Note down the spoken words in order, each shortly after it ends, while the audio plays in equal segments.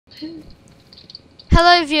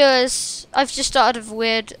Hello viewers, I've just started a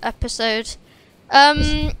weird episode.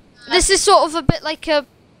 This is sort of a bit like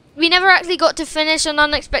we never actually got to finish an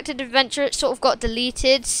unexpected adventure, it sort of got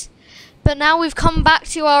deleted. But now we've come back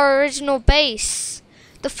to our original base.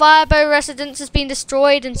 The Firebow residence has been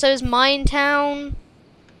destroyed and so is Minetown.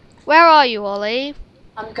 Where are you, Ollie?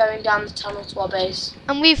 I'm going down the tunnel to our base.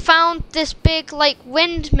 And we found this big like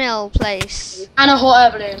windmill place. And a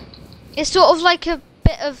hot air balloon. It's sort of like a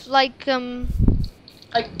bit of like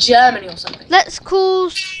Germany or something. Let's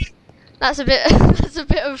call that's a bit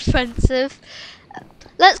offensive.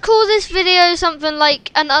 Let's call this video something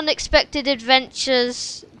like an unexpected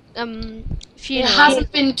adventures funeral. It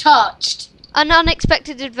hasn't been touched. An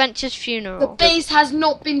unexpected adventures funeral. The base has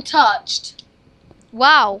not been touched.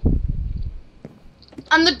 Wow.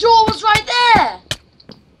 And the door was right there.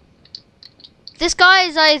 This guy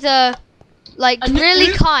is either like A really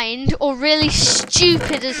noob? kind or really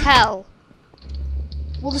stupid as hell.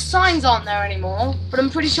 Well, the signs aren't there anymore, but I'm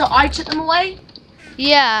pretty sure I took them away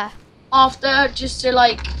Yeah. after just to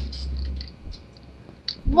like.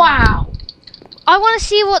 Wow. I want to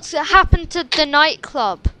see what's happened to the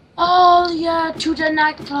nightclub. Oh yeah, to the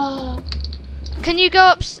nightclub. Can you go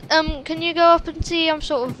up? Can you go up and see? I'm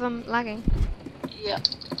sort of lagging. Yeah.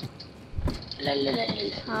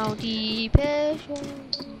 How deep is your...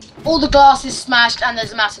 All the glass is smashed and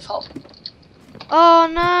there's a massive hole. Oh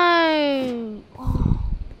no! Oh.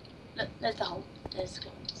 Look, there's the hole. There's the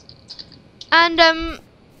glass. And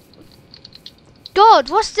God,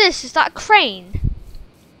 what's this? Is that a crane?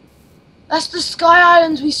 That's the Sky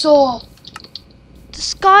Islands we saw. The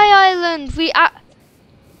Sky Island. We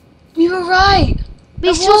were right.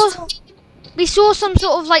 We saw some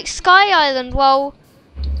sort of like Sky Island. Well,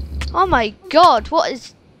 oh my God, what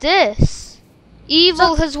is this?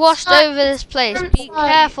 Evil has washed over this place. Be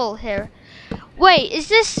careful here. Wait, is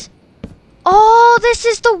this? Oh, this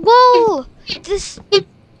is the wool. This.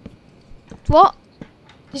 What?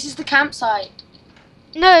 This is the campsite.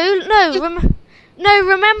 No.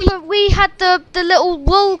 Remember we had the little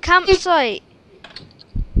wool campsite.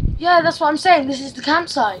 Yeah, that's what I'm saying. This is the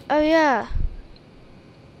campsite. Oh yeah.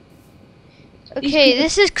 Okay,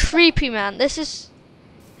 this is creepy, man. This is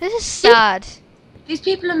sad. These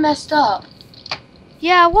people are messed up.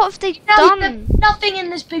 Yeah, what have they Now, done? there's nothing in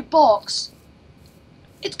this big box.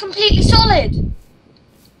 It's completely solid.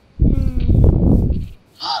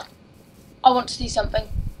 I want to see something.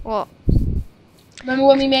 What? Remember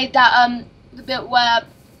when we made that the bit where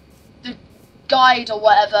the guide or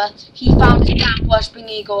whatever, he found his dad worshipping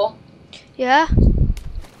Igor? Yeah?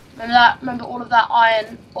 Remember that? Remember all of that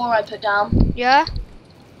iron ore I put down? Yeah?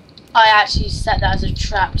 I actually set that as a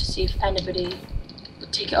trap to see if anybody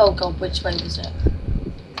would take it. Oh God, which way was it?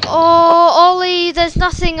 Oh, Ollie, there's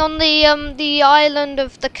nothing on the island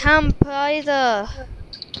of the camp either.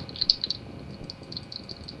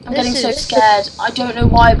 I'm getting so scared. I don't know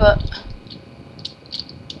why, but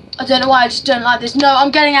I don't know why. I just don't like this. No, I'm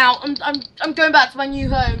getting out. I'm going back to my new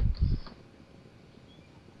home.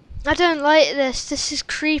 I don't like this. This is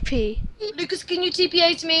creepy. Lucas, can you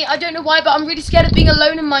TPA to me? I don't know why, but I'm really scared of being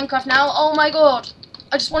alone in Minecraft now. Oh my God.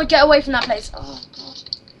 I just want to get away from that place. Oh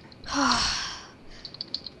God.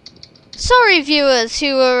 Sorry, viewers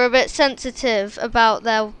who were a bit sensitive about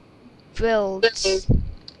their builds.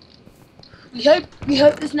 We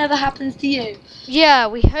hope this never happens to you. Yeah,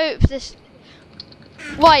 we hope this.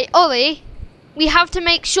 Right, Ollie, we have to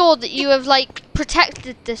make sure that you have like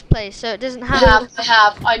protected this place so it doesn't happen. I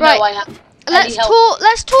have. I know Right. I have.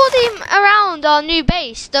 Let's tour them around our new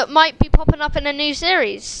base that might be popping up in a new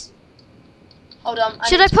series. Hold on.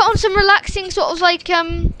 Should I put on some relaxing sort of like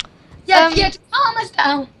Yeah, calm us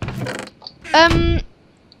down. I'm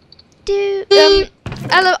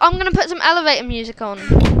gonna put some elevator music on.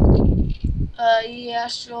 Yeah,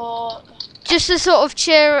 sure. Just to sort of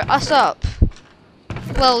cheer us up.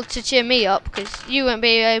 Well, to cheer me up, because you won't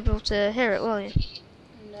be able to hear it, will you?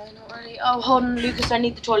 No, not really. Oh, hold on, Lucas. I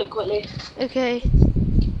need the toilet quickly. Okay.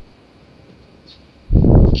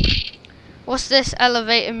 What's this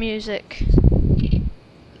elevator music?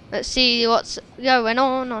 Let's see what's going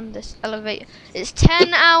on this elevator. It's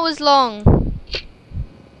 10 hours long.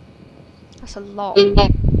 That's a lot.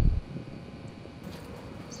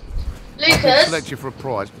 Lucas, Select you for a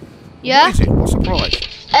prize. Yeah? What is it? What's the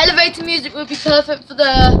prize? elevator music would be perfect for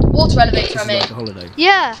the water elevator. I This is mean, like a holiday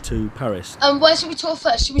Yeah. to Paris. where should we tour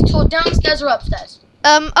first? Should we tour downstairs or upstairs?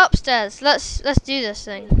 Upstairs. Let's do this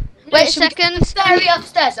thing. Wait a should we go second. Very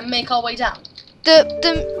upstairs and make our way down.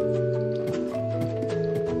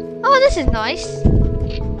 Oh, this is nice.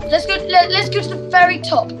 Let's go to the very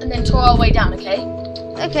top and then tour our way down. Okay.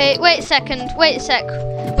 Okay, wait a second. Wait a sec.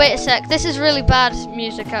 This is really bad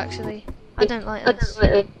music, actually. I don't like this.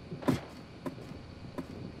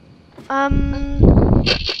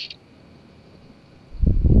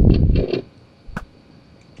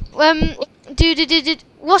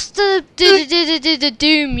 What's the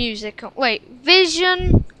do music? Wait,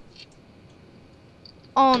 vision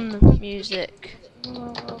on music.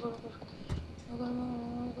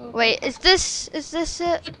 Wait, is this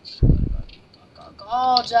it?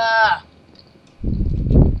 God,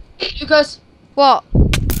 Lucas, What?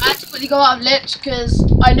 I had to quickly go out of Lich because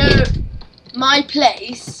I know my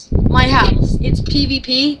place, my house, it's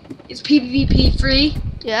PvP. It's PvP free.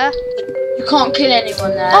 Yeah. You can't kill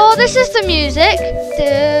anyone there. Oh, this is the music.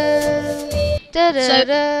 So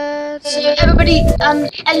everybody,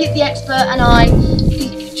 Elliot the expert and I,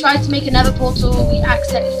 we tried to make another portal. We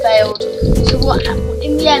accidentally failed. So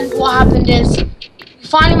in the end, what happened is we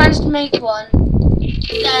finally managed to make one.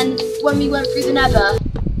 Then when we went through the Nether,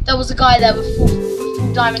 there was a guy there with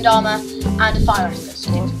full diamond armor and a fire aspect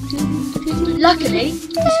sword. Luckily,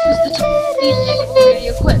 this was the time we were already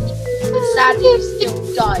equipped. But sadly, he still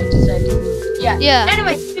died. So yeah.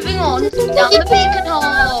 Anyway, moving on down the beacon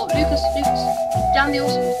hole. Lucas, down the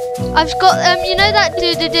awesome. I've got you know that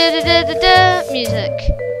music.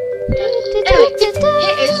 Anyway,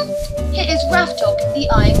 here is Raftok, the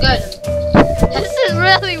Iron Golem. This is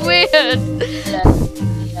really weird. Yeah.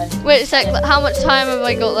 Wait a sec. How much time have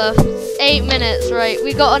I got left? 8 minutes. Right.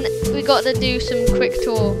 We got to do some quick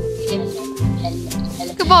tour.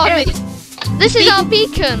 Come on. Anyway, this is our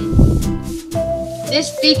beacon.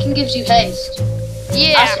 This beacon gives you haste.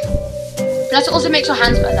 Yeah. Plus it also makes your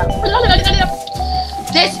hands better.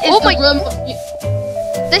 This is the room of...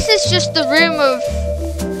 This is just the room of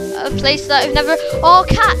a place that I've never... Oh,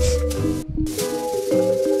 cats!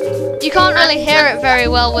 You can't really hear it very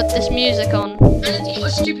well with this music on. And it's got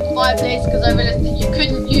a stupid fireplace because I realised that you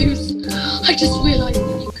couldn't use... I just realised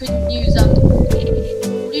that you couldn't use... What are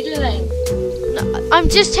you doing? No, I'm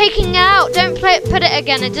just taking it out. Don't put it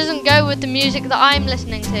again. It doesn't go with the music that I'm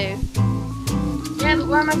listening to. Yeah, but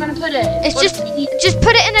where am I going to put it? It's just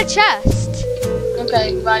put it in a chest.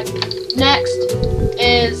 Okay, right. Next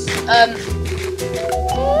is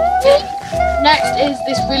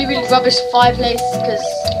this really rubbish fireplace because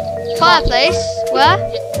fireplace where?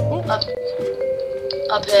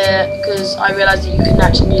 Up here because I realised that you can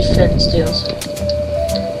actually use flint and steel. So.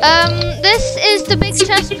 This is the big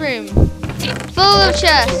chest room, full of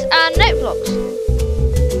chests and note blocks.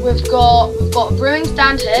 We've got a brewing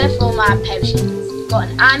stand here for all my potions. We've got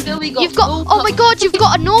an anvil. Oh my god! You've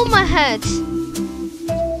got a Norma head.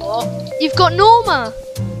 What? You've got Norma.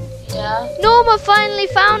 Yeah. Norma finally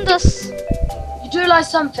found us. You do realise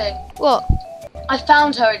something? What? I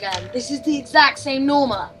found her again. This is the exact same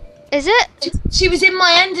Norma. Is it? She was in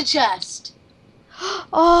my ender chest.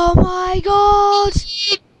 Oh my god.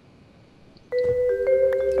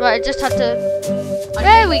 Right, I just had to...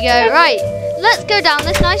 There we go, right. Let's go down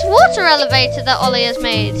this nice water elevator that Ollie has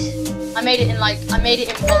made. I made it in one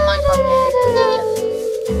Minecraft game.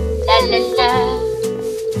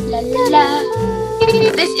 La la la.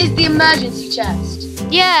 This is the emergency chest.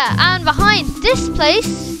 Yeah, and behind this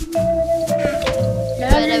place...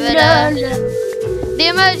 The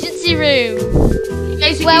emergency room.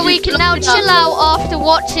 Basically where we can now chill out after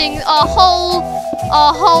watching our whole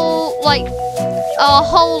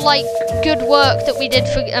good work that we did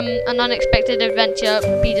for an unexpected adventure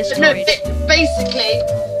be destroyed. No, basically,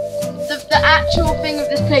 the actual thing of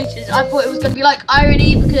this place is I thought it was going to be like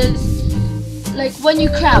irony because, like, when you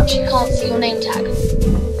crouch, you can't see your name tag.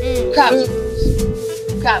 Crouch.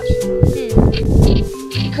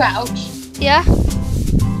 Crouch. Yeah.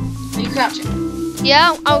 Are you crouching?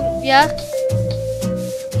 Yeah. Oh, yeah.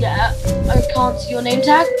 Yeah. I can't see your name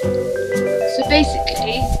tag. So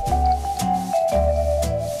basically,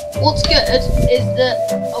 what's good is that.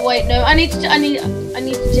 Oh wait, no. I need to take a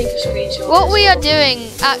screenshot. What we are doing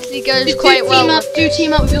actually goes quite well. Do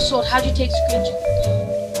team up with your sword. How do you take a screenshot?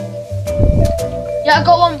 Yeah, I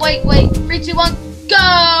got one. Wait. 3, 2, 1,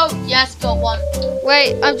 go! Yes, got one.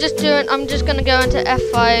 Wait, I'm just gonna go into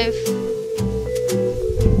F5.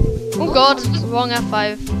 Oh god, wrong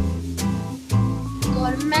F5.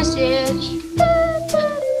 Got a message.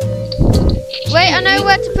 Wait, I know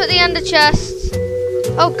where to put the ender chest.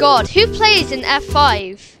 Oh god, who plays in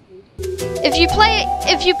F5? If you play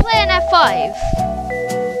in F5,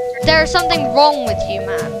 there is something wrong with you,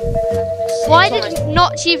 man. Why did you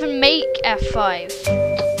not even make F5?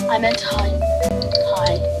 I meant hi.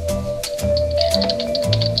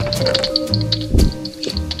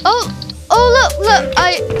 Oh look,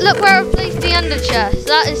 look where I placed the ender chest.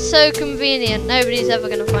 That is so convenient. Nobody's ever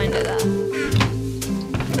gonna find it there.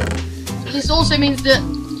 This also means that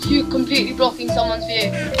you're completely blocking someone's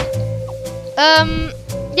view.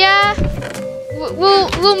 Yeah.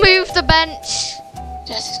 We'll move the bench.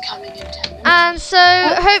 Jess is coming in 10 minutes. And so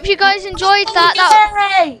hope you guys enjoyed that.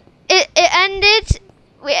 It ended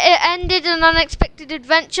an unexpected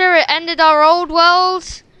adventure. It ended our old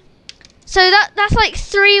world. So that's like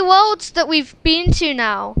 3 worlds that we've been to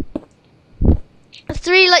now.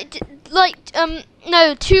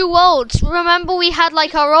 2 worlds. Remember we had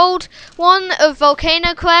like our old one of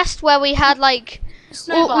Volcano Quest where we had like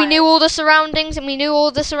we knew all the surroundings, and we knew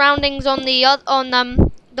all the surroundings on the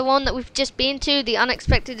one that we've just been to, the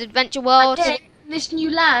unexpected adventure world. And this new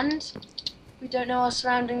land, we don't know our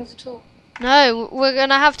surroundings at all. No, we're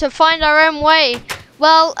gonna have to find our own way.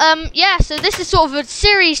 Well, yeah, so this is sort of a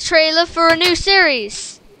series trailer for a new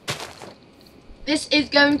series. This is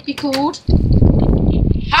going to be called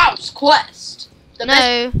House Quest.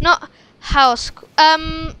 Not House.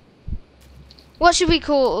 What should we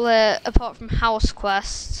call it apart from House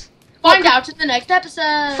Quest? Find out in the next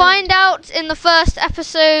episode. Find out in the first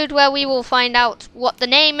episode, where we will find out what the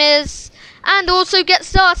name is and also get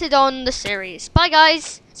started on the series. Bye,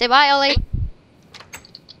 guys. Say bye, Ollie.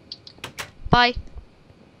 Bye.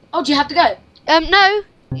 Oh, do you have to go? No.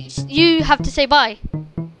 You have to say bye.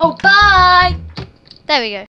 Oh, bye. There we go.